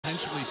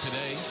potentially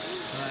today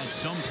at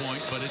some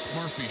point, but it's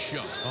Murphy's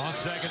show. On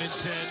 2nd and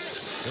 10,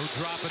 he'll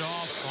drop it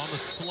off on the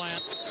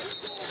slant.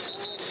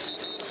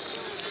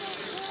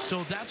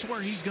 So that's where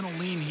he's going to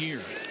lean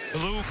here.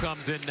 Blue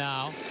comes in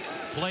now.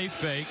 Play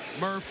fake.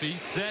 Murphy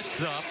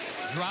sets up,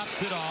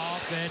 drops it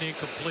off, and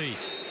incomplete.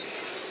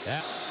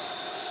 Yeah.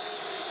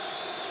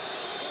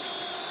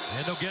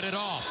 And they'll get it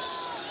off.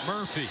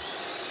 Murphy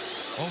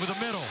over the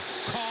middle.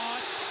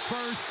 Caught.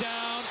 First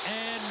down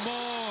and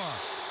more.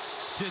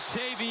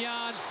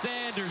 Jatavion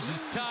Sanders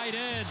is tight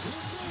end.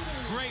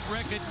 Great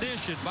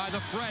recognition by the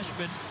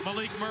freshman,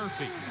 Malik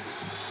Murphy.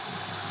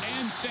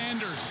 And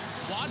Sanders,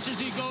 watch as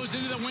he goes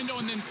into the window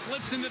and then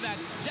slips into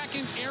that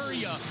second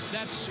area,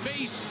 that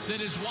space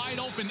that is wide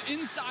open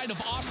inside of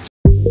Austin.